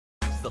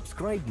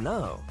Subscribe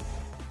now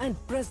and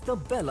press the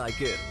bell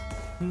icon.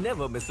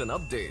 Never miss an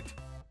update.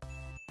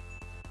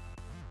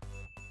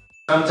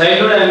 From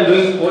childhood I am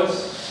doing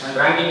sports and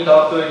ranking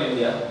top 2 in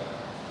India.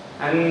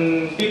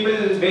 And people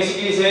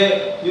basically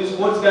say, you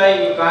sports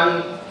guy, you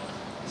can't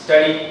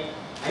study.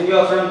 And you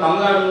are from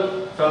Tamil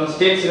Nadu, from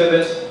state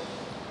syllabus.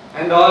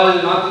 And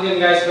all North Indian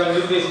guys from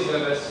UPSC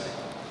syllabus.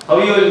 How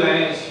you will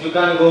manage? You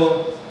can't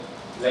go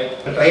like...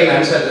 I'll try and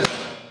answer this.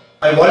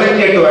 I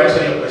volunteer to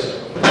answer your question.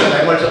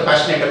 I am also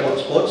passionate about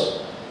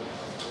sports.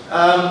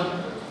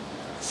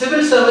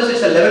 Civil service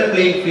is a level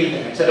playing field.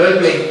 It's a level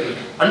playing field.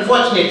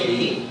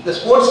 Unfortunately, the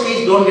sports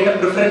guys don't get a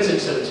preference in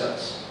civil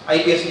service.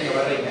 IPS is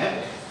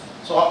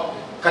so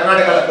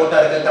Karnataka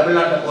quota, Tamil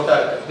Nadu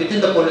quota.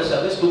 Within the police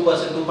service, 2%,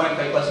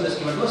 2.5% is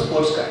given to a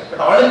sports guy. But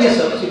all India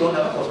service, you don't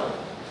have a quota.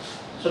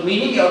 So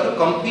meaning you have to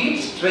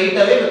compete straight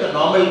away with a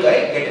normal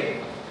guy, get it.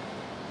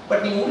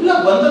 But you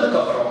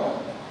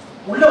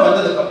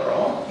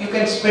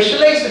can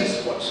specialize in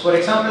sports. For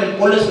example, in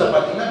police,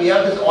 we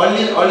have this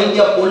All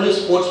India Police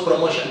Sports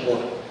Promotion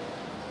Board.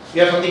 We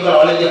have something called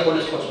All India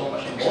Police Sports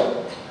Promotion Board.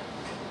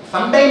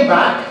 Some time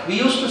back, we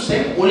used to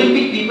send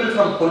Olympic people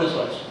from police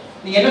also.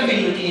 You are in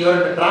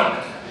the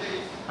track,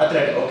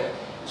 athletic, okay.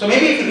 So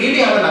maybe if you really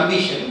have an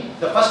ambition,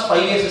 the first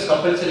 5 years is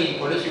compulsory in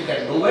police, you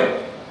can do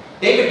it.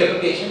 Take a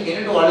deputation, get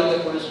into All India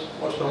Police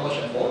Sports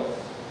Promotion Board.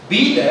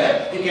 Be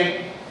there, you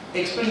can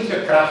experience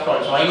your craft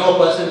also. I know a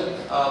person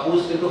who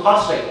is into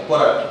horse riding.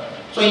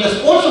 So in the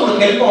sports, it will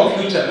help in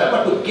future,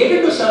 but to get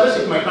into service,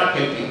 it might not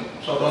help you.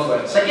 So don't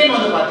worry. Second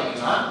one,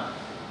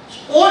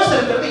 sports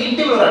is the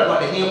interview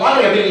advantage. You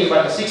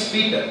have 6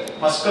 feet,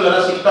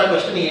 muscular, 6-pack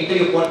question, you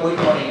interview point, you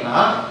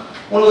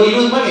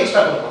will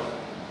extra.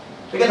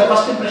 So you get the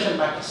first impression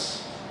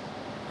practice.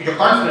 You're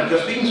confident,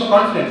 you're speaking so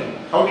confidently.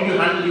 How did you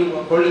handle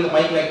you holding the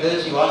mic like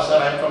this? You ask, sir,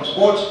 I am from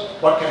sports,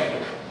 what can I do?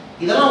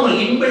 This is an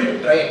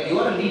inbuilt trait. You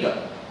are a leader.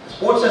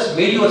 Sports has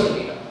made you as a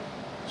leader.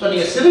 So,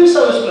 in civil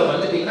service,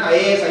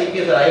 IAS,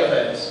 IPS or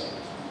IFS,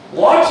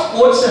 what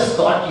sports has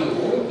taught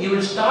you, you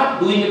will start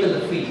doing it in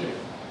the field.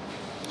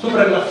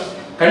 Super enough.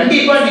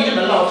 Kandipa you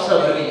are officer,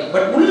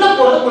 but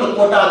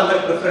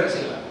preference.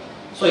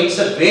 So, it's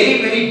a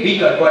very, very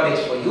big advantage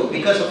for you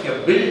because of your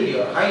build,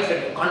 your height,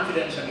 and your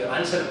confidence and your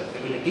answer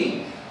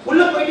ability.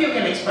 You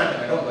can expand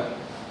it.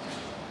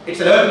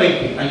 It's a level playing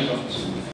field. Thank you so much.